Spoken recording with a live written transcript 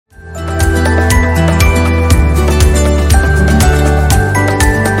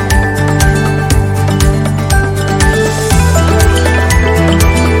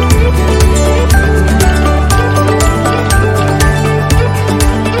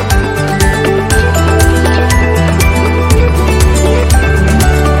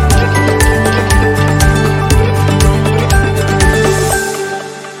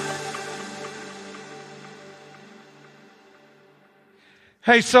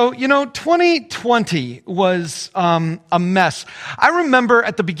Hey, so, 2020 was a mess. I remember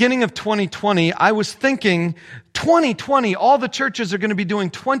at the beginning of 2020, I was thinking, 2020, all the churches are going to be doing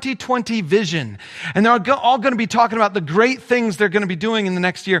 2020 vision. And they're all going to be talking about the great things they're going to be doing in the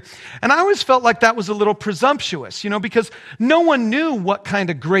next year. And I always felt like that was a little presumptuous, because no one knew what kind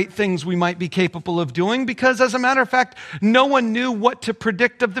of great things we might be capable of doing, because as a matter of fact, no one knew what to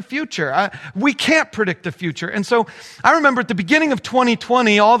predict of the future. We can't predict the future. And so I remember at the beginning of 2020,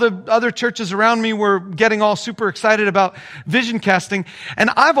 all the other churches around me were getting all super excited about vision casting. And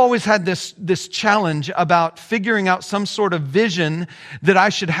I've always had this challenge about figuring out some sort of vision that I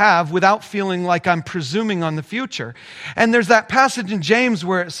should have without feeling like I'm presuming on the future. And there's that passage in James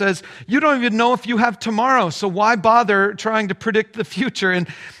where it says, you don't even know if you have tomorrow, so why bother trying to predict the future? And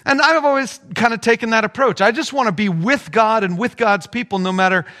I've always kind of taken that approach. I just want to be with God and with God's people no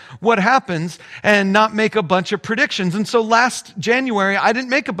matter what happens and not make a bunch of predictions. And so last January, I didn't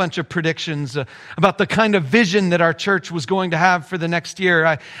make a bunch of predictions about the kind of vision that our church was going to have for the next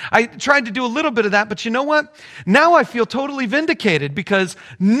year. I tried to do a little bit of that, but you know what? Now I feel totally vindicated because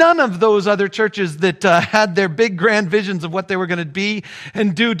none of those other churches that had their big grand visions of what they were going to be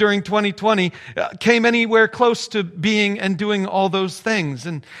and do during 2020 came anywhere close to being and doing all those things.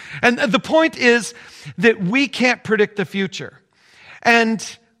 And the point is that we can't predict the future.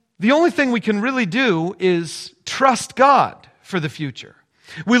 And the only thing we can really do is trust God for the future.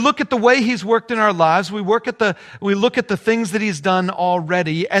 We look at the way He's worked in our lives, we look at the things that He's done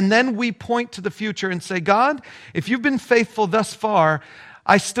already, and then we point to the future and say, God, if you've been faithful thus far,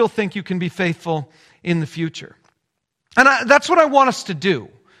 I still think you can be faithful in the future. And that's what I want us to do.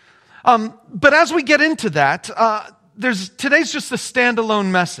 But as we get into that, today's just a standalone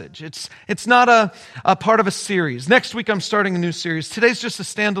message. It's not a part of a series. Next week I'm starting a new series. Today's just a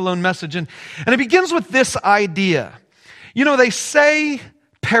standalone message. And it begins with this idea. They say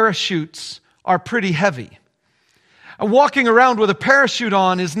parachutes are pretty heavy. Walking around with a parachute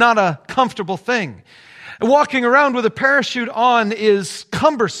on is not a comfortable thing. Walking around with a parachute on is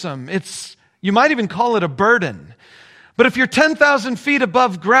cumbersome. You might even call it a burden. But if you're 10,000 feet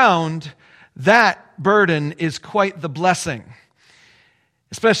above ground, that burden is quite the blessing.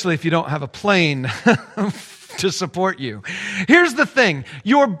 Especially if you don't have a plane to support you. Here's the thing.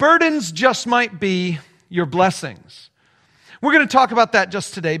 Your burdens just might be your blessings. We're going to talk about that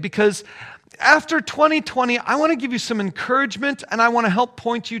just today because after 2020, I want to give you some encouragement and I want to help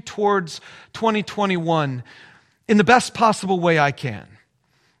point you towards 2021 in the best possible way I can.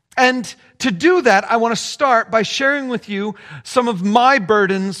 And to do that, I want to start by sharing with you some of my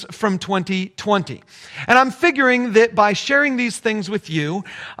burdens from 2020. And I'm figuring that by sharing these things with you,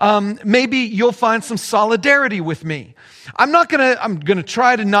 maybe you'll find some solidarity with me. I'm going to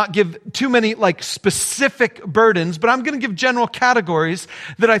try to not give too many specific burdens, but I'm going to give general categories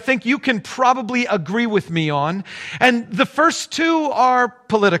that I think you can probably agree with me on. And the first two are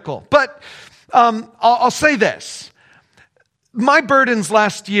political. But I'll say this. My burdens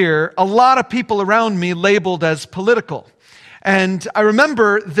last year, a lot of people around me labeled as political. And I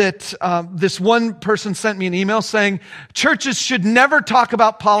remember that this one person sent me an email saying, churches should never talk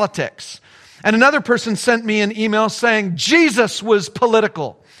about politics. And another person sent me an email saying, Jesus was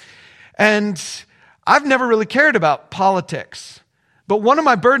political. And I've never really cared about politics. But one of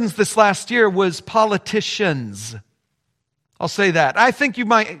my burdens this last year was politicians. I'll say that. I think you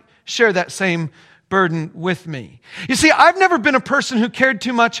might share that same burden with me. You see, I've never been a person who cared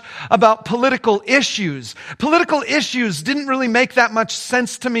too much about political issues. Political issues didn't really make that much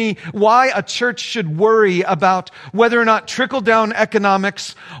sense to me why a church should worry about whether or not trickle-down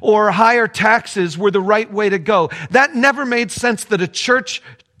economics or higher taxes were the right way to go. That never made sense that a church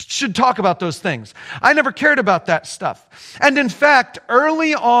should talk about those things. I never cared about that stuff. And in fact,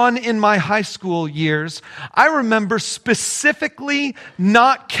 early on in my high school years, I remember specifically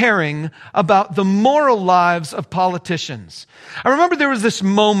not caring about the moral lives of politicians. I remember there was this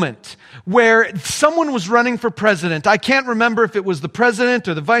moment where someone was running for president. I can't remember if it was the president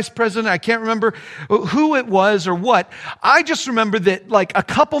or the vice president. I can't remember who it was or what. I just remember that a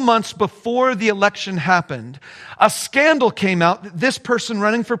couple months before the election happened, a scandal came out that this person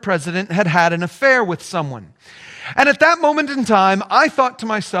running for president had an affair with someone. And at that moment in time, I thought to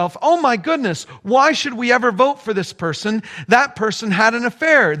myself, oh my goodness, why should we ever vote for this person? That person had an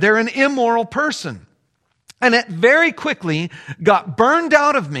affair. They're an immoral person. And it very quickly got burned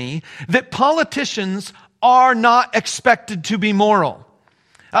out of me that politicians are not expected to be moral.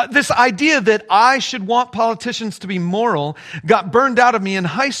 This idea that I should want politicians to be moral got burned out of me in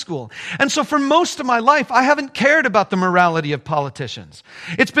high school. And so for most of my life, I haven't cared about the morality of politicians.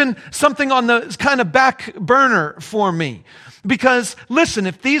 It's been something on the kind of back burner for me. Because, listen,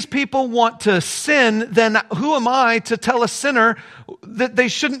 if these people want to sin, then who am I to tell a sinner that they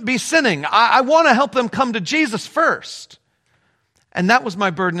shouldn't be sinning? I want to help them come to Jesus first. And that was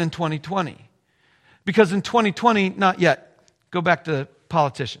my burden in 2020. Because in 2020, not yet. Go back to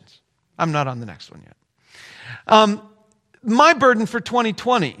politicians. I'm not on the next one yet. My burden for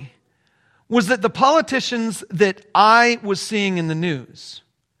 2020 was that the politicians that I was seeing in the news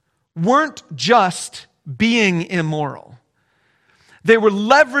weren't just being immoral. They were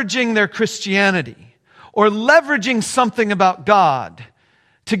leveraging their Christianity or leveraging something about God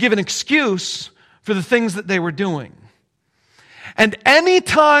to give an excuse for the things that they were doing. And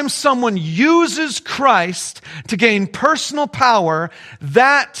anytime someone uses Christ to gain personal power,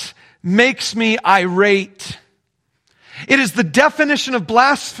 that makes me irate. It is the definition of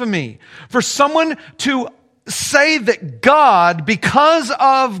blasphemy for someone to say that God, because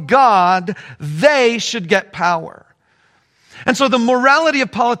of God, they should get power. And so the morality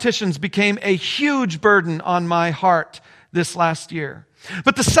of politicians became a huge burden on my heart this last year.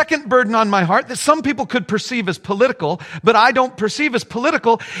 But the second burden on my heart that some people could perceive as political, but I don't perceive as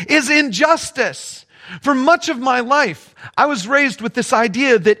political, is injustice. For much of my life, I was raised with this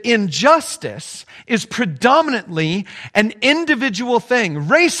idea that injustice is predominantly an individual thing.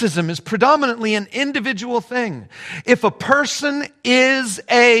 Racism is predominantly an individual thing. If a person is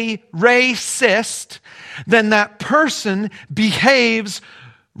a racist, then that person behaves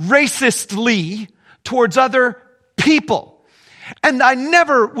racistly towards other people. And I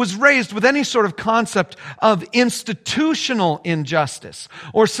never was raised with any sort of concept of institutional injustice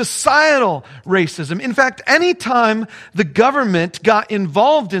or societal racism. In fact, anytime the government got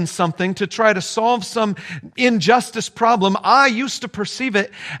involved in something to try to solve some injustice problem, I used to perceive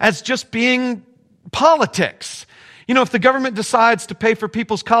it as just being politics. You know, if the government decides to pay for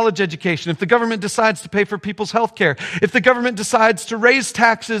people's college education, if the government decides to pay for people's health care, if the government decides to raise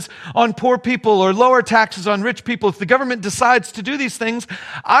taxes on poor people or lower taxes on rich people, if the government decides to do these things,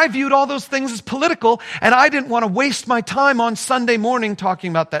 I viewed all those things as political, and I didn't want to waste my time on Sunday morning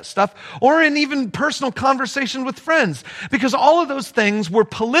talking about that stuff or in even personal conversation with friends, because all of those things were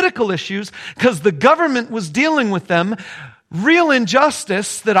political issues because the government was dealing with them. Real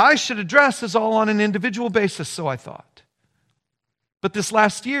injustice that I should address is all on an individual basis, so I thought. But this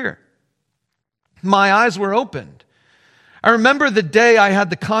last year, my eyes were opened. I remember the day I had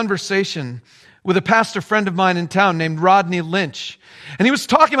the conversation with a pastor friend of mine in town named Rodney Lynch, and he was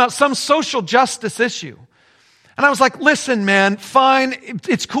talking about some social justice issue. And I was like, listen, man, fine.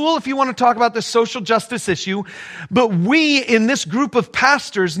 It's cool if you want to talk about this social justice issue, but we in this group of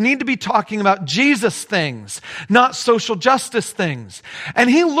pastors need to be talking about Jesus things, not social justice things. And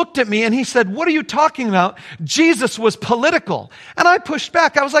he looked at me and he said, what are you talking about? Jesus was political. And I pushed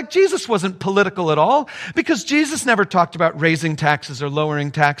back. I was like, Jesus wasn't political at all, because Jesus never talked about raising taxes or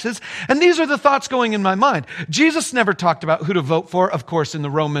lowering taxes. And these are the thoughts going in my mind. Jesus never talked about who to vote for. Of course, in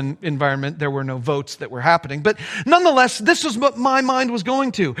the Roman environment, there were no votes that were happening. But nonetheless, this was what my mind was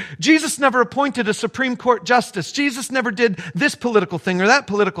going to. Jesus never appointed a Supreme Court justice. Jesus never did this political thing or that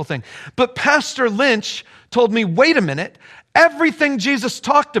political thing. But Pastor Lynch told me, wait a minute, everything Jesus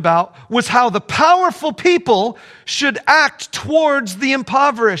talked about was how the powerful people should act towards the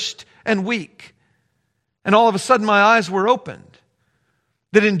impoverished and weak. And all of a sudden, my eyes were opened.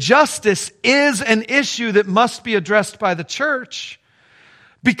 That injustice is an issue that must be addressed by the church,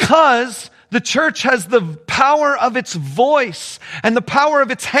 because the church has the power of its voice and the power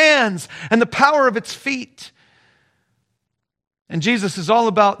of its hands and the power of its feet. And Jesus is all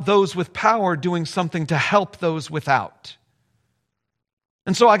about those with power doing something to help those without.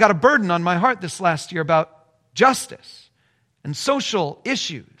 And so I got a burden on my heart this last year about justice and social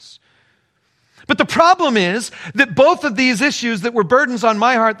issues. But the problem is that both of these issues that were burdens on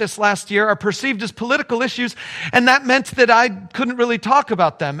my heart this last year are perceived as political issues, and that meant that I couldn't really talk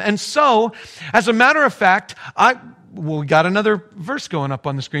about them. And so, as a matter of fact, we got another verse going up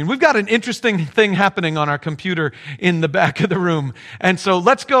on the screen. We've got an interesting thing happening on our computer in the back of the room. And so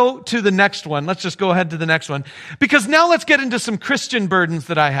let's go to the next one. Let's just go ahead to the next one. Because now let's get into some Christian burdens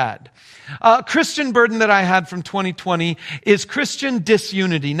that I had. Christian burden that I had from 2020 is Christian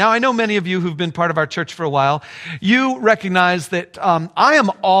disunity. Now, I know many of you who've been part of our church for a while, you recognize that I am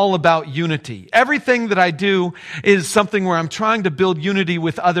all about unity. Everything that I do is something where I'm trying to build unity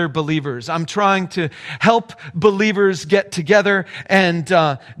with other believers. I'm trying to help believers believers get together and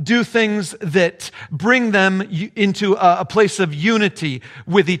do things that bring them into a place of unity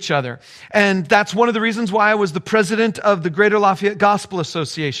with each other. And that's one of the reasons why I was the president of the Greater Lafayette Gospel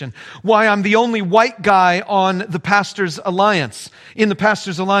Association, why I'm the only white guy on the Pastors Alliance, in the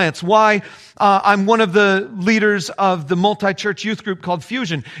Pastors Alliance, why I'm one of the leaders of the multi-church youth group called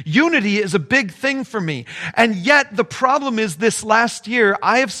Fusion. Unity is a big thing for me. And yet the problem is this last year,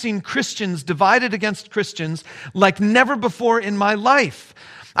 I have seen Christians divided against Christians like never before in my life.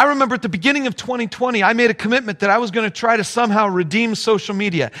 I remember at the beginning of 2020, I made a commitment that I was going to try to somehow redeem social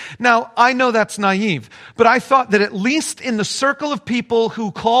media. Now, I know that's naive, but I thought that at least in the circle of people who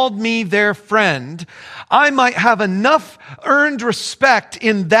called me their friend, I might have enough earned respect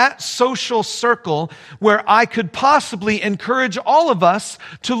in that social circle where I could possibly encourage all of us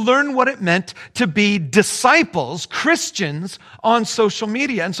to learn what it meant to be disciples, Christians, on social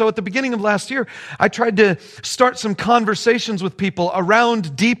media. And so at the beginning of last year, I tried to start some conversations with people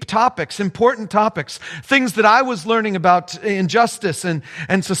around deep topics, important topics, things that I was learning about injustice and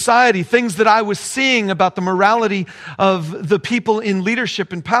society, things that I was seeing about the morality of the people in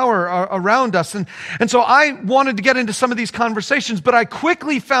leadership and power around us. And so I wanted to get into some of these conversations, but I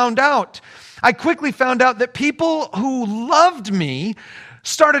quickly found out that people who loved me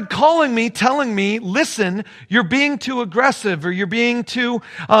started calling me, telling me, listen, you're being too aggressive or you're being too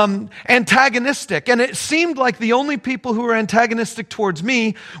antagonistic. And it seemed like the only people who were antagonistic towards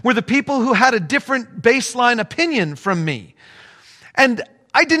me were the people who had a different baseline opinion from me. And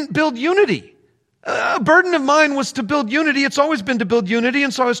I didn't build unity. A burden of mine was to build unity. It's always been to build unity.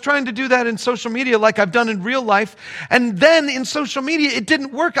 And so I was trying to do that in social media like I've done in real life. And then in social media, it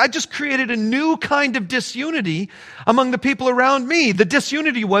didn't work. I just created a new kind of disunity among the people around me. The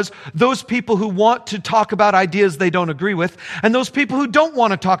disunity was those people who want to talk about ideas they don't agree with and those people who don't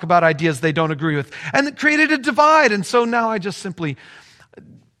want to talk about ideas they don't agree with. And it created a divide. And so now I just simply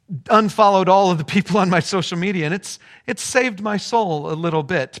unfollowed all of the people on my social media, and it's saved my soul a little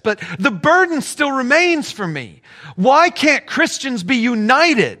bit. But the burden still remains for me. Why can't Christians be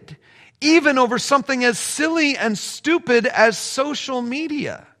united even over something as silly and stupid as social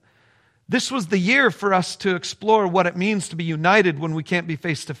media? This was the year for us to explore what it means to be united when we can't be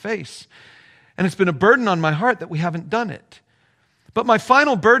face to face. And it's been a burden on my heart that we haven't done it. But my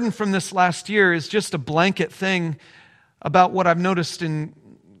final burden from this last year is just a blanket thing about what I've noticed in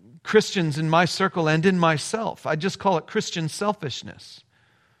Christians in my circle and in myself. I just call it Christian selfishness.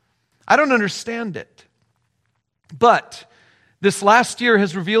 I don't understand it. But this last year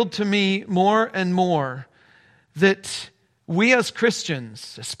has revealed to me more and more that we as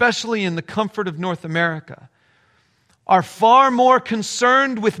Christians, especially in the comfort of North America, are far more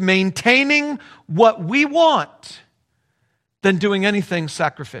concerned with maintaining what we want than doing anything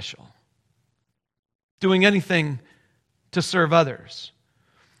sacrificial, doing anything to serve others.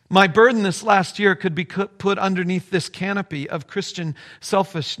 My burden this last year could be put underneath this canopy of Christian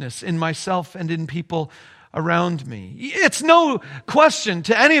selfishness in myself and in people around me. It's no question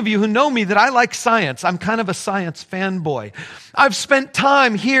to any of you who know me that I like science. I'm kind of a science fanboy. I've spent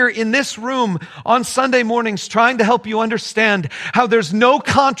time here in this room on Sunday mornings trying to help you understand how there's no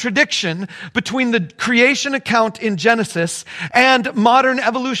contradiction between the creation account in Genesis and modern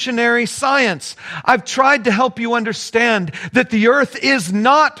evolutionary science. I've tried to help you understand that the earth is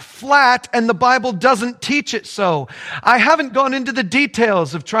not flat and the Bible doesn't teach it so. I haven't gone into the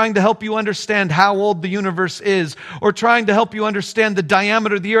details of trying to help you understand how old the universe is or trying to help you understand the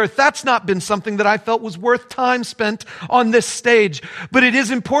diameter of the earth. That's not been something that I felt was worth time spent on this stage. But it is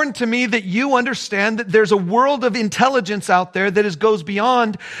important to me that you understand that there's a world of intelligence out there that goes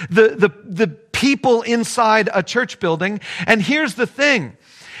beyond the people inside a church building. And here's the thing.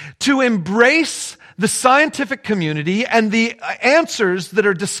 To embrace the scientific community and the answers that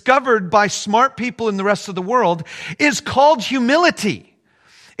are discovered by smart people in the rest of the world is called humility.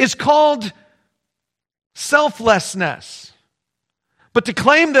 Is called selflessness. But to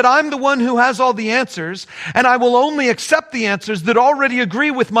claim that I'm the one who has all the answers and I will only accept the answers that already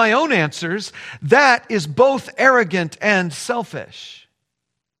agree with my own answers, that is both arrogant and selfish.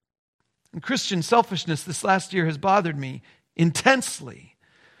 And Christian selfishness this last year has bothered me intensely.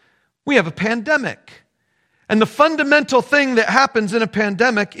 We have a pandemic. And the fundamental thing that happens in a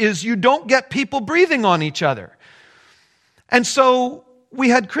pandemic is you don't get people breathing on each other. And so we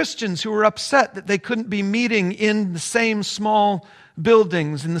had Christians who were upset that they couldn't be meeting in the same small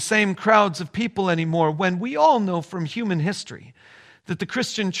buildings, in the same crowds of people anymore, when we all know from human history that the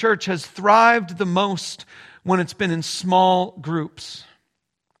Christian church has thrived the most when it's been in small groups.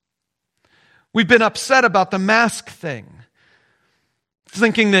 We've been upset about the mask thing,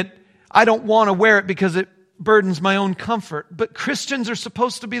 thinking that I don't want to wear it because it burdens, my own comfort. But Christians are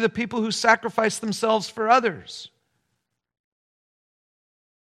supposed to be the people who sacrifice themselves for others.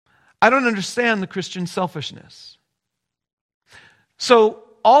 I don't understand the Christian selfishness. So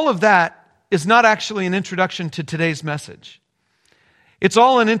all of that is not actually an introduction to today's message. It's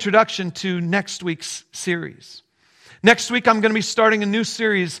all an introduction to next week's series. Next week, I'm going to be starting a new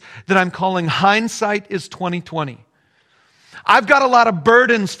series that I'm calling Hindsight is 2020. I've got a lot of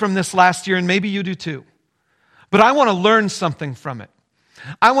burdens from this last year, and maybe you do too. But I want to learn something from it.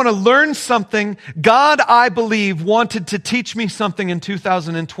 I want to learn something. God, I believe, wanted to teach me something in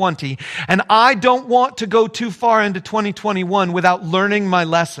 2020, and I don't want to go too far into 2021 without learning my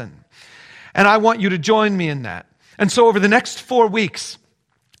lesson. And I want you to join me in that. And so over the next 4 weeks,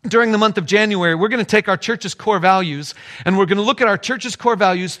 during the month of January, we're going to take our church's core values, and we're going to look at our church's core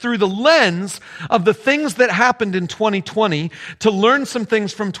values through the lens of the things that happened in 2020 to learn some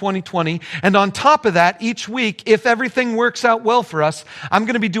things from 2020. And on top of that, each week, if everything works out well for us, I'm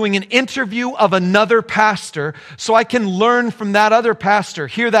going to be doing an interview of another pastor so I can learn from that other pastor,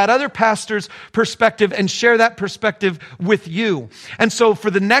 hear that other pastor's perspective, and share that perspective with you. And so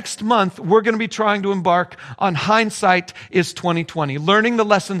for the next month, we're going to be trying to embark on Hindsight is 2020, learning the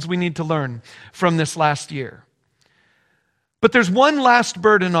lessons we need to learn from this last year. But there's one last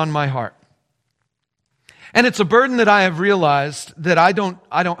burden on my heart. And it's a burden that I have realized that I don't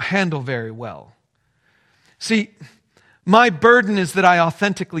handle very well. See, my burden is that I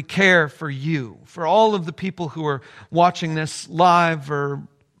authentically care for you, for all of the people who are watching this live or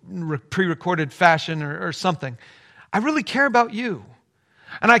pre-recorded fashion or something. I really care about you.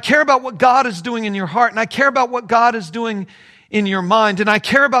 And I care about what God is doing in your heart, and I care about what God is doing in your mind, and I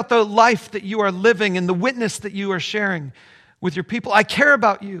care about the life that you are living and the witness that you are sharing with your people. I care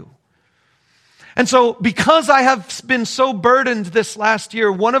about you. And so, because I have been so burdened this last year,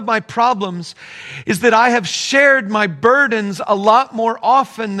 one of my problems is that I have shared my burdens a lot more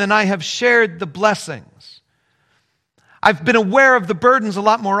often than I have shared the blessings. I've been aware of the burdens a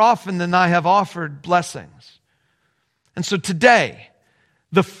lot more often than I have offered blessings. And so today,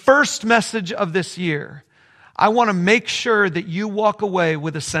 the first message of this year, I want to make sure that you walk away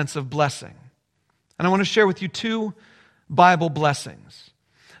with a sense of blessing. And I want to share with you 2 Bible blessings.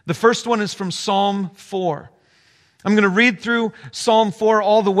 The first one is from Psalm 4. I'm going to read through Psalm 4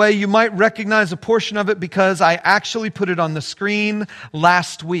 all the way. You might recognize a portion of it because I actually put it on the screen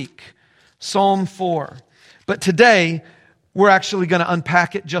last week. Psalm 4. But today, we're actually going to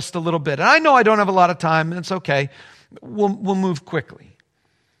unpack it just a little bit. And I know I don't have a lot of time, and it's okay. We'll move quickly.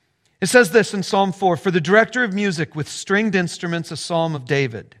 It says this in Psalm 4, "For the director of music with stringed instruments, a psalm of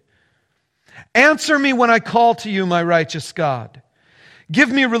David. Answer me when I call to you, my righteous God. Give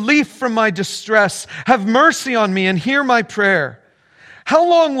me relief from my distress. Have mercy on me and hear my prayer. How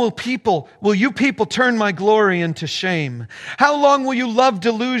long will you people turn my glory into shame? How long will you love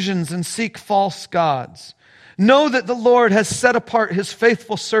delusions and seek false gods? Know that the Lord has set apart his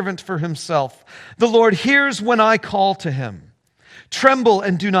faithful servant for himself. The Lord hears when I call to him. Tremble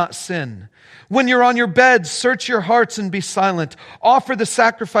and do not sin. When you're on your bed, search your hearts and be silent. Offer the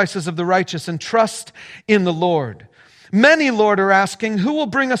sacrifices of the righteous and trust in the Lord. Many, Lord, are asking, who will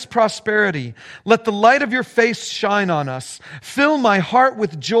bring us prosperity? Let the light of your face shine on us. Fill my heart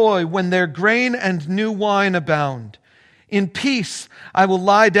with joy when their grain and new wine abound. In peace I will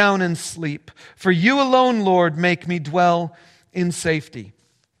lie down and sleep. For you alone, Lord, make me dwell in safety."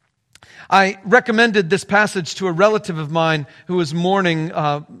 I recommended this passage to a relative of mine who was mourning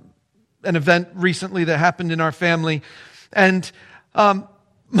an event recently that happened in our family. And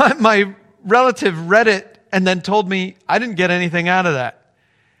my relative read it and then told me, I didn't get anything out of that.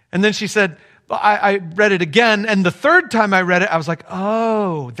 And then she said, I read it again. And the third time I read it, I was like,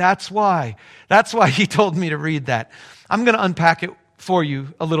 oh, that's why. That's why he told me to read that. I'm going to unpack it for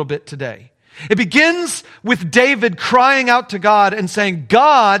you a little bit today. It begins with David crying out to God and saying,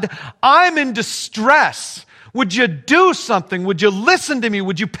 God, I'm in distress. Would you do something? Would you listen to me?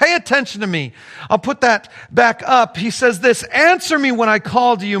 Would you pay attention to me? I'll put that back up. He says this, answer me when I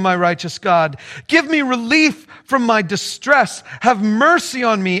call to you, my righteous God. Give me relief from my distress. Have mercy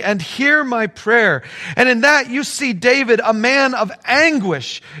on me and hear my prayer. And in that you see David, a man of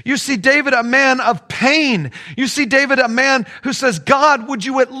anguish. You see David, a man of pain. You see David, a man who says, God, would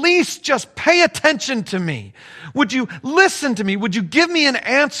you at least just pay attention to me? Would you listen to me? Would you give me an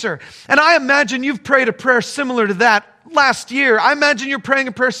answer? And I imagine you've prayed a prayer similar to that last year. I imagine you're praying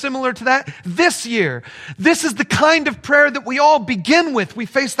a prayer similar to that this year. This is the kind of prayer that we all begin with. We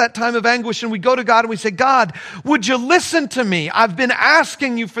face that time of anguish and we go to God and we say, God, would you listen to me? I've been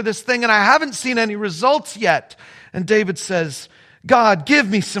asking you for this thing and I haven't seen any results yet. And David says, God, give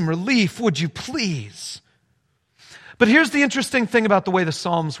me some relief, would you please? But here's the interesting thing about the way the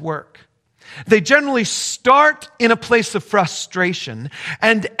Psalms work. They generally start in a place of frustration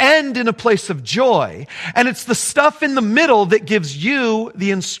and end in a place of joy. And it's the stuff in the middle that gives you the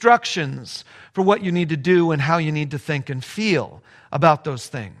instructions for what you need to do and how you need to think and feel about those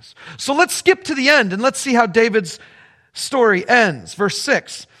things. So let's skip to the end and let's see how David's story ends. Verse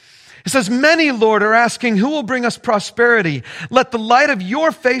 6. It says, many, Lord, are asking, who will bring us prosperity? Let the light of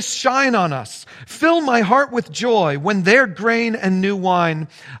your face shine on us. Fill my heart with joy when their grain and new wine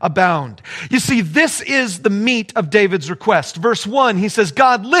abound. You see, this is the meat of David's request. Verse 1, he says,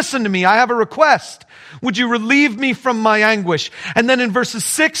 God, listen to me. I have a request. Would you relieve me from my anguish? And then in verses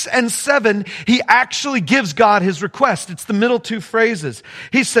 6 and 7, he actually gives God his request. It's the middle two phrases.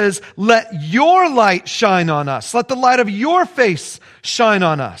 He says, let your light shine on us. Let the light of your face shine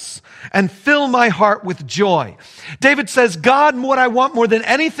on us and fill my heart with joy. David says, God, what I want more than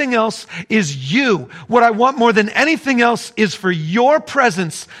anything else is you. What I want more than anything else is for your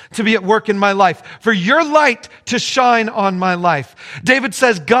presence to be at work in my life, for your light to shine on my life. David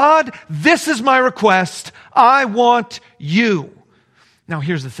says, God, this is my request. I want you. Now,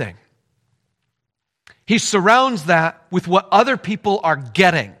 here's the thing. He surrounds that with what other people are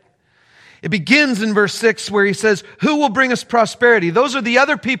getting. It begins in verse 6 where he says, who will bring us prosperity? Those are the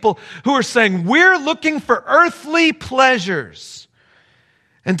other people who are saying, we're looking for earthly pleasures.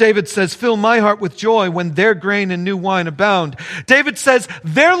 And David says, fill my heart with joy when their grain and new wine abound. David says,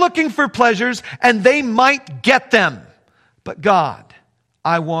 they're looking for pleasures and they might get them. But God,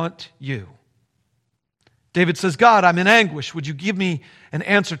 I want you. David says, God, I'm in anguish. Would you give me an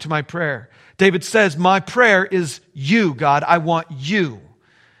answer to my prayer? David says, my prayer is you, God. I want you.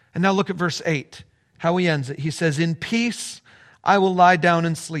 And now look at verse 8, how he ends it. He says, in peace I will lie down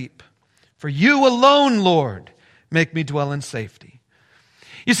and sleep. For you alone, Lord, make me dwell in safety.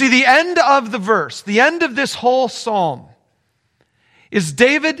 You see, the end of the verse, the end of this whole psalm, is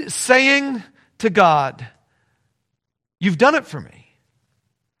David saying to God, you've done it for me.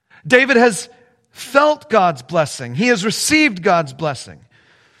 David has felt God's blessing. He has received God's blessing.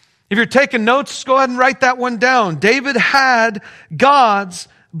 If you're taking notes, go ahead and write that one down. David had God's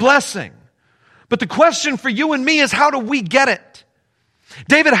blessing. But the question for you and me is, how do we get it?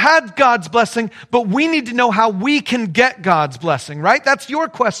 David had God's blessing, but we need to know how we can get God's blessing, right? That's your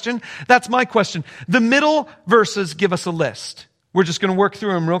question. That's my question. The middle verses give us a list. We're just going to work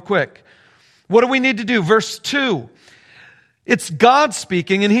through them real quick. What do we need to do? Verse 2. It's God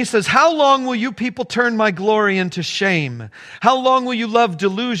speaking, and he says, how long will you people turn my glory into shame? How long will you love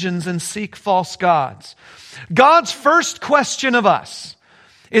delusions and seek false gods? God's first question of us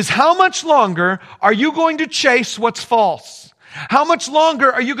is, how much longer are you going to chase what's false? How much longer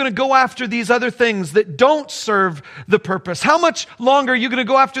are you going to go after these other things that don't serve the purpose? How much longer are you going to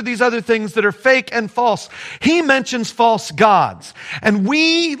go after these other things that are fake and false? He mentions false gods. And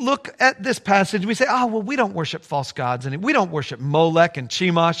we look at this passage, we say, oh, well, we don't worship false gods. And we don't worship Molech and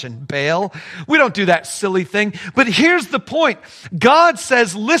Chemosh and Baal. We don't do that silly thing. But here's the point. God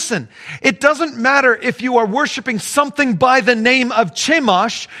says, listen, it doesn't matter if you are worshiping something by the name of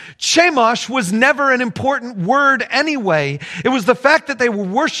Chemosh. Chemosh was never an important word anyway. It was the fact that they were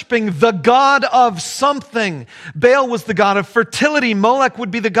worshiping the god of something. Baal was the god of fertility. Molech would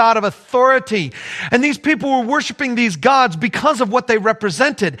be the god of authority. And these people were worshiping these gods because of what they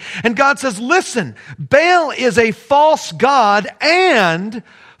represented. And God says, listen, Baal is a false god, and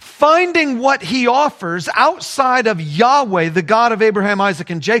finding what he offers outside of Yahweh, the God of Abraham,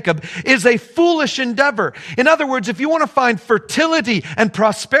 Isaac, and Jacob, is a foolish endeavor. In other words, if you want to find fertility and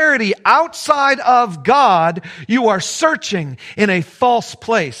prosperity outside of God, you are searching in a false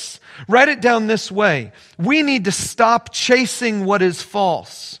place. Write it down this way. We need to stop chasing what is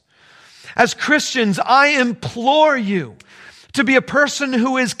false. As Christians, I implore you to be a person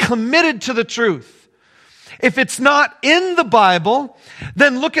who is committed to the truth. If it's not in the Bible,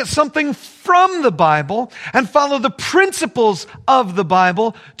 then look at something from the Bible and follow the principles of the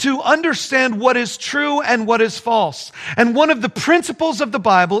Bible to understand what is true and what is false. And one of the principles of the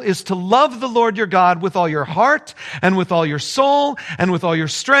Bible is to love the Lord your God with all your heart and with all your soul and with all your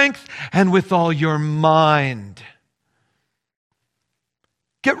strength and with all your mind.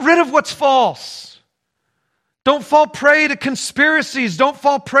 Get rid of what's false. Don't fall prey to conspiracies. Don't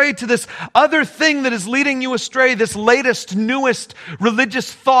fall prey to this other thing that is leading you astray, this latest, newest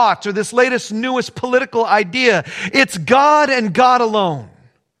religious thought or this latest, newest political idea. It's God and God alone.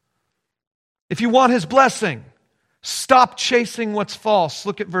 If you want his blessing, stop chasing what's false.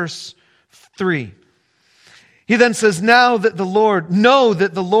 Look at verse 3. He then says, know that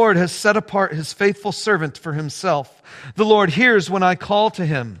the Lord has set apart his faithful servant for himself. The Lord hears when I call to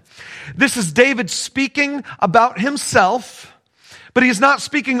him. This is David speaking about himself, but he's not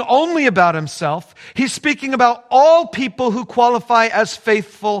speaking only about himself. He's speaking about all people who qualify as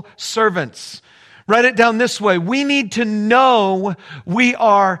faithful servants. Write it down this way. We need to know we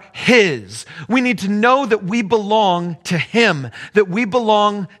are his. We need to know that we belong to him, that we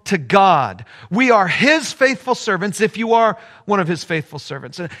belong to God. We are his faithful servants if you are one of his faithful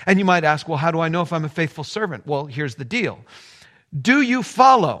servants. And you might ask, well, how do I know if I'm a faithful servant? Well, here's the deal. Do you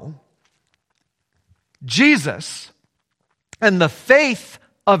follow Jesus and the faith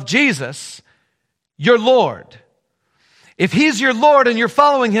of Jesus, your Lord? If he's your Lord and you're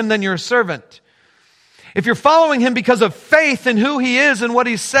following him, then you're a servant. If you're following him because of faith in who he is and what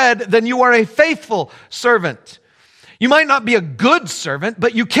he said, then you are a faithful servant. You might not be a good servant,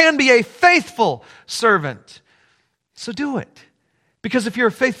 but you can be a faithful servant. So do it. Because if you're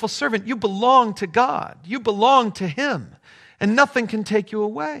a faithful servant, you belong to God. You belong to him. And nothing can take you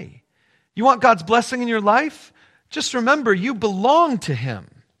away. You want God's blessing in your life? Just remember, you belong to him.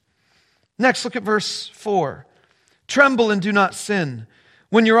 Next, look at verse 4. Tremble and do not sin.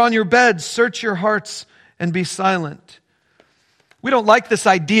 When you're on your bed, search your hearts and be silent. We don't like this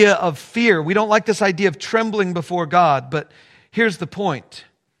idea of fear. We don't like this idea of trembling before God. But here's the point.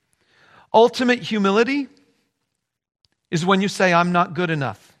 Ultimate humility is when you say, I'm not good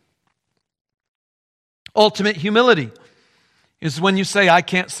enough. Ultimate humility is when you say, I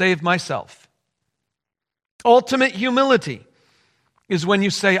can't save myself. Ultimate humility is when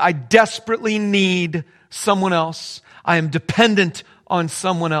you say, I desperately need someone else. I am dependent on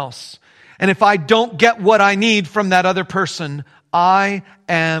someone else. And if I don't get what I need from that other person, I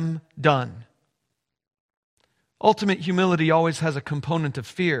am done. Ultimate humility always has a component of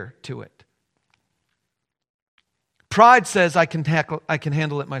fear to it. Pride says I can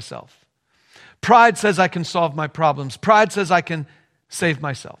handle it myself. Pride says I can solve my problems. Pride says I can save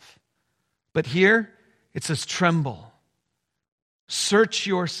myself. But here it says tremble. Search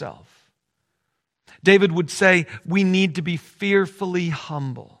yourself. David would say we need to be fearfully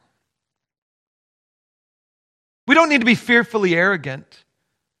humble. We don't need to be fearfully arrogant.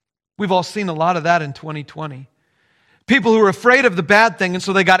 We've all seen a lot of that in 2020. People who are afraid of the bad thing and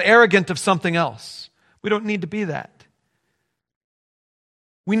so they got arrogant of something else. We don't need to be that.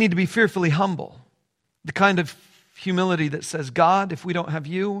 We need to be fearfully humble. The kind of humility that says, God, if we don't have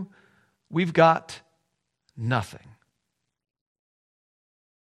you, we've got nothing.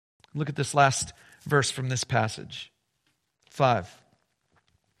 Look at this last verse from this passage. 5.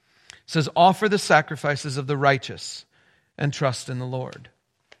 It says, offer the sacrifices of the righteous and trust in the Lord.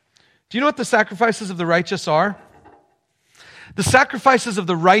 Do you know what the sacrifices of the righteous are? The sacrifices of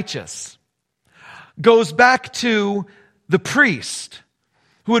the righteous goes back to the priest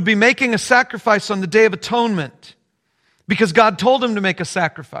who would be making a sacrifice on the Day of Atonement because God told him to make a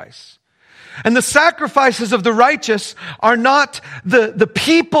sacrifice. And the sacrifices of the righteous are not the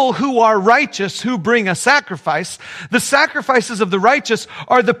people who are righteous who bring a sacrifice. The sacrifices of the righteous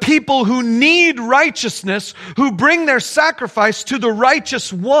are the people who need righteousness, who bring their sacrifice to the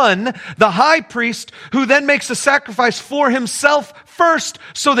righteous one, the high priest, who then makes a sacrifice for himself first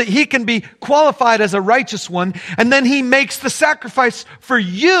so that he can be qualified as a righteous one. And then he makes the sacrifice for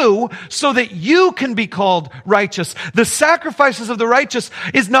you so that you can be called righteous. The sacrifices of the righteous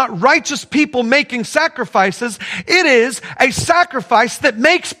is not righteous people making sacrifices. It is a sacrifice that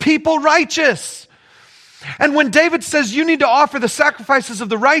makes people righteous. And when David says you need to offer the sacrifices of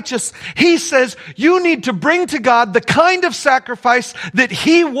the righteous, he says you need to bring to God the kind of sacrifice that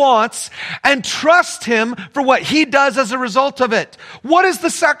he wants and trust him for what he does as a result of it. What is the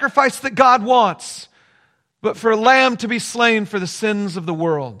sacrifice that God wants? But for a lamb to be slain for the sins of the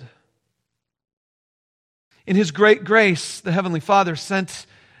world. In his great grace, the Heavenly Father sent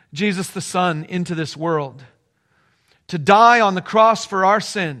Jesus the Son into this world to die on the cross for our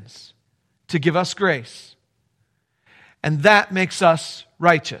sins, to give us grace. And that makes us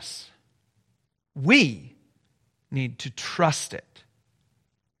righteous. We need to trust it.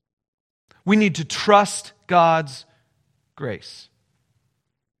 We need to trust God's grace.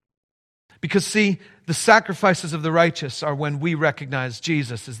 Because see, the sacrifices of the righteous are when we recognize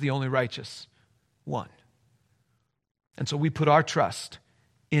Jesus is the only righteous one. And so we put our trust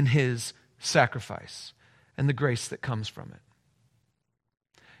in his sacrifice and the grace that comes from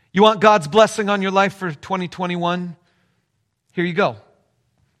it. You want God's blessing on your life for 2021? Here you go.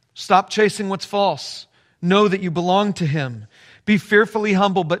 Stop chasing what's false. Know that you belong to him. Be fearfully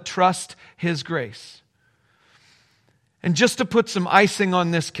humble, but trust his grace. And just to put some icing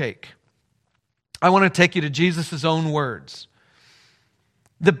on this cake, I want to take you to Jesus' own words.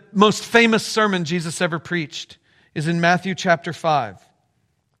 The most famous sermon Jesus ever preached is in Matthew chapter 5.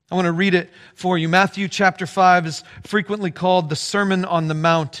 I want to read it for you. Matthew chapter 5 is frequently called the Sermon on the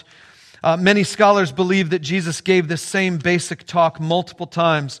Mount. Many scholars believe that Jesus gave this same basic talk multiple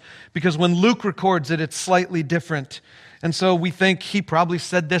times because when Luke records it, it's slightly different. And so we think he probably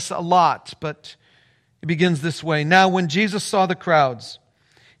said this a lot, but it begins this way. Now, when Jesus saw the crowds,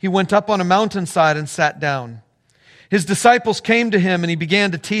 he went up on a mountainside and sat down. His disciples came to him and he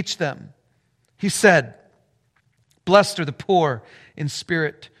began to teach them. He said, "Blessed are the poor in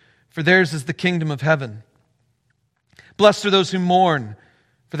spirit, for theirs is the kingdom of heaven. Blessed are those who mourn,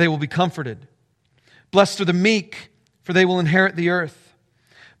 for they will be comforted. Blessed are the meek, for they will inherit the earth.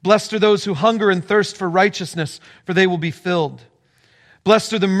 Blessed are those who hunger and thirst for righteousness, for they will be filled.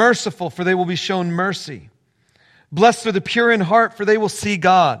 Blessed are the merciful, for they will be shown mercy. Blessed are the pure in heart, for they will see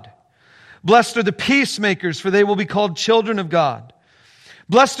God. Blessed are the peacemakers, for they will be called children of God.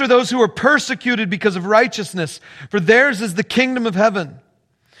 Blessed are those who are persecuted because of righteousness, for theirs is the kingdom of heaven.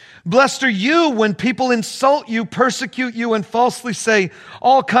 Blessed are you when people insult you, persecute you, and falsely say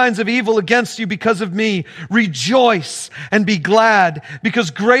all kinds of evil against you because of me. Rejoice and be glad,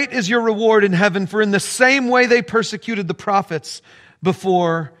 because great is your reward in heaven, for in the same way they persecuted the prophets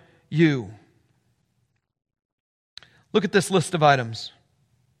before you." Look at this list of items.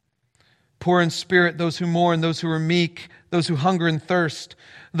 Poor in spirit, those who mourn, those who are meek, those who hunger and thirst,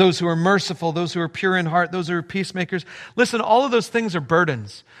 those who are merciful, those who are pure in heart, those who are peacemakers. Listen, all of those things are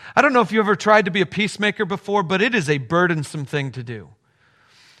burdens. I don't know if you ever tried to be a peacemaker before, but it is a burdensome thing to do.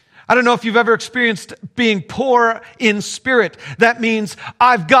 I don't know if you've ever experienced being poor in spirit. That means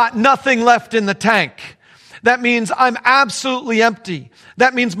I've got nothing left in the tank. That means I'm absolutely empty.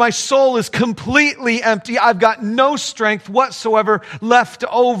 That means my soul is completely empty. I've got no strength whatsoever left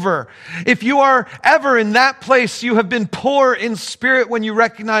over. If you are ever in that place, you have been poor in spirit when you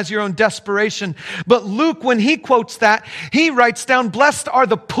recognize your own desperation. But Luke, when he quotes that, he writes down, "Blessed are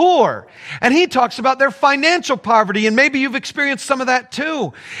the poor." And he talks about their financial poverty. And maybe you've experienced some of that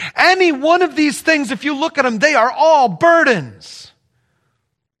too. Any one of these things, if you look at them, they are all burdens.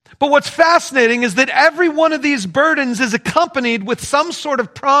 But what's fascinating is that every one of these burdens is accompanied with some sort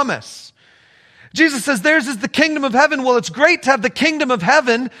of promise. Jesus says, theirs is the kingdom of heaven. Well, it's great to have the kingdom of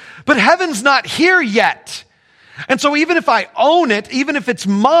heaven, but heaven's not here yet. And so even if I own it, even if it's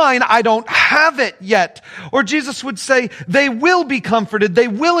mine, I don't have it yet. Or Jesus would say, they will be comforted. They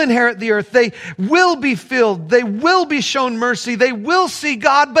will inherit the earth. They will be filled. They will be shown mercy. They will see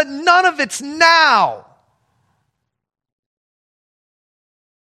God, but none of it's now.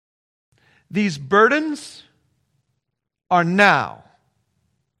 These burdens are now,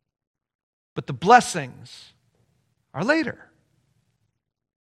 but the blessings are later.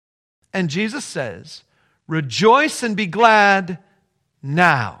 And Jesus says, rejoice and be glad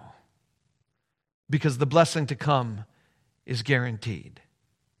now, because the blessing to come is guaranteed.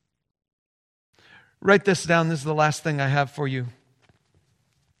 Write this down. This is the last thing I have for you.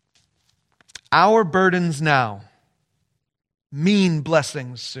 Our burdens now mean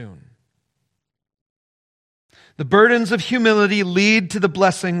blessings soon. The burdens of humility lead to the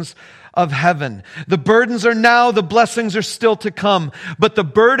blessings of heaven. The burdens are now, the blessings are still to come. But the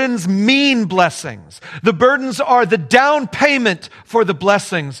burdens mean blessings. The burdens are the down payment for the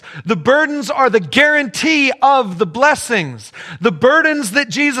blessings. The burdens are the guarantee of the blessings. The burdens that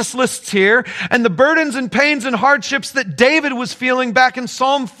Jesus lists here and the burdens and pains and hardships that David was feeling back in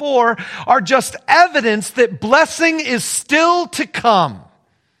Psalm 4 are just evidence that blessing is still to come.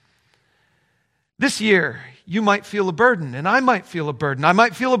 This year, you might feel a burden, and I might feel a burden. I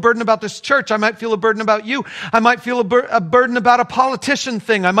might feel a burden about this church. I might feel a burden about you. I might feel a burden about a politician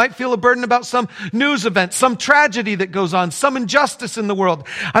thing. I might feel a burden about some news event, some tragedy that goes on, some injustice in the world.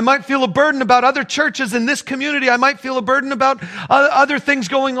 I might feel a burden about other churches in this community. I might feel a burden about other things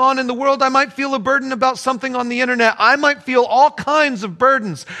going on in the world. I might feel a burden about something on the internet. I might feel all kinds of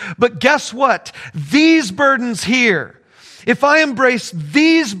burdens. But guess what? These burdens here, if I embrace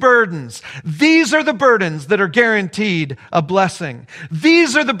these burdens, these are the burdens that are guaranteed a blessing.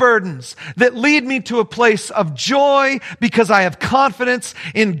 These are the burdens that lead me to a place of joy because I have confidence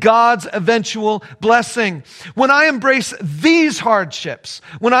in God's eventual blessing. When I embrace these hardships,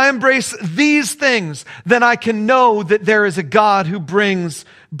 when I embrace these things, then I can know that there is a God who brings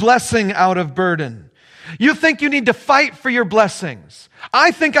blessing out of burden. You think you need to fight for your blessings.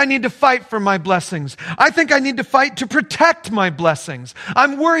 I think I need to fight for my blessings. I think I need to fight to protect my blessings.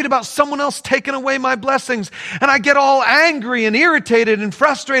 I'm worried about someone else taking away my blessings, and I get all angry and irritated and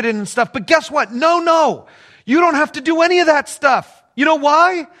frustrated and stuff. But guess what? No. You don't have to do any of that stuff. You know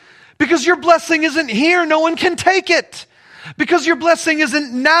why? Because your blessing isn't here, no one can take it. Because your blessing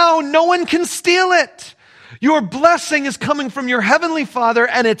isn't now, no one can steal it. Your blessing is coming from your heavenly Father,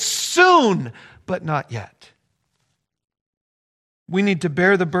 and it's soon, but not yet. We need to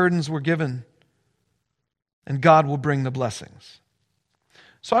bear the burdens we're given, and God will bring the blessings.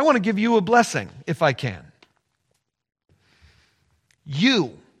 So I want to give you a blessing, if I can.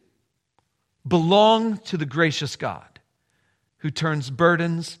 You belong to the gracious God who turns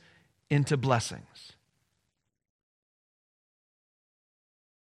burdens into blessings.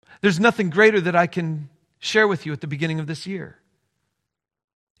 There's nothing greater that I can share with you at the beginning of this year.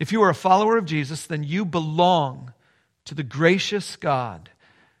 If you are a follower of Jesus, then you belong to the gracious God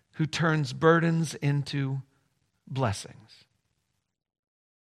who turns burdens into blessings.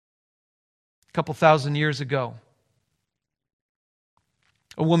 A couple thousand years ago,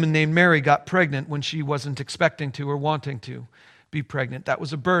 a woman named Mary got pregnant when she wasn't expecting to or wanting to be pregnant. That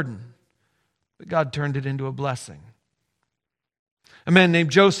was a burden, but God turned it into a blessing. A man named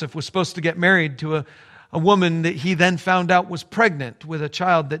Joseph was supposed to get married to a woman that he then found out was pregnant with a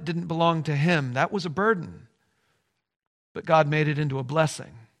child that didn't belong to him. That was a burden, but God made it into a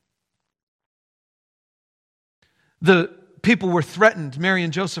blessing. The people were threatened. Mary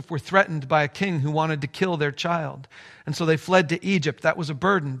and Joseph were threatened by a king who wanted to kill their child. And so they fled to Egypt. That was a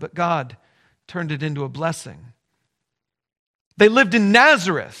burden, but God turned it into a blessing. They lived in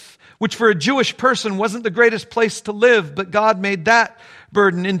Nazareth, which for a Jewish person wasn't the greatest place to live, but God made that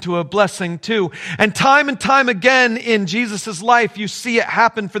burden into a blessing too. And time again in Jesus' life, you see it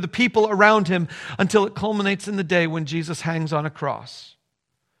happen for the people around him until it culminates in the day when Jesus hangs on a cross.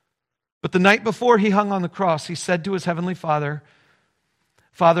 But the night before he hung on the cross, he said to his heavenly Father,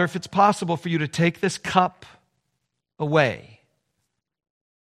 Father, if it's possible for you to take this cup away,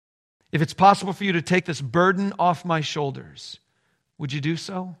 if it's possible for you to take this burden off my shoulders, would you do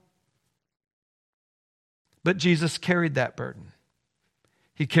so? But Jesus carried that burden.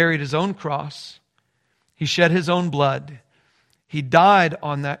 He carried his own cross. He shed his own blood. He died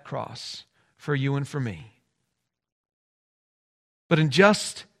on that cross for you and for me. But in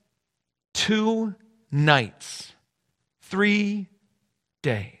just 2 nights, 3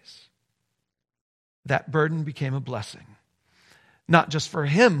 days, that burden became a blessing. Not just for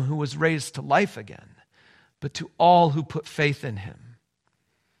him who was raised to life again, but to all who put faith in him.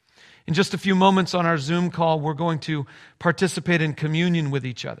 In just a few moments on our Zoom call, we're going to participate in communion with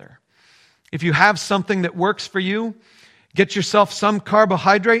each other. If you have something that works for you, get yourself some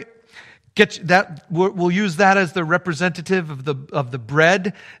carbohydrate. We'll use that as the representative of the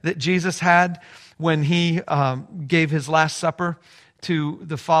bread that Jesus had when he gave his Last Supper to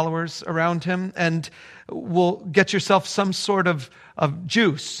the followers around him. And we'll get yourself some sort of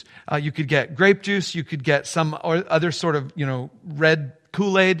juice. You could get grape juice. You could get some or other sort of red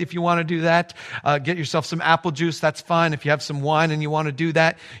Kool-Aid if you want to do that. Get yourself some apple juice. That's fine. If you have some wine and you want to do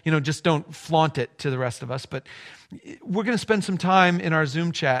that, just don't flaunt it to the rest of us. But we're going to spend some time in our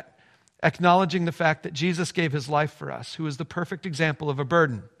Zoom chat acknowledging the fact that Jesus gave his life for us, who is the perfect example of a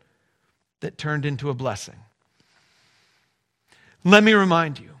burden that turned into a blessing. Let me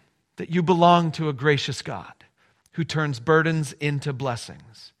remind you that you belong to a gracious God who turns burdens into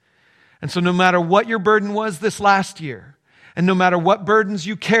blessings. And so no matter what your burden was this last year, and no matter what burdens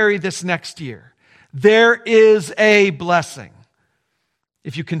you carry this next year, there is a blessing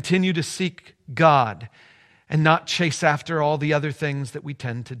if you continue to seek God and not chase after all the other things that we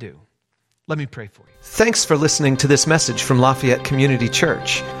tend to do. Let me pray for you. Thanks for listening to this message from Lafayette Community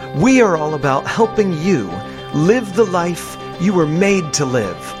Church. We are all about helping you live the life you were made to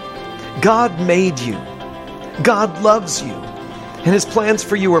live. God made you. God loves you. And his plans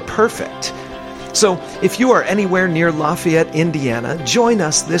for you are perfect. So if you are anywhere near Lafayette, Indiana, join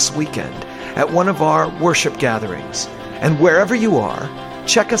us this weekend at one of our worship gatherings. And wherever you are,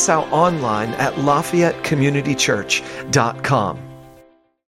 check us out online at LafayetteCommunityChurch.com.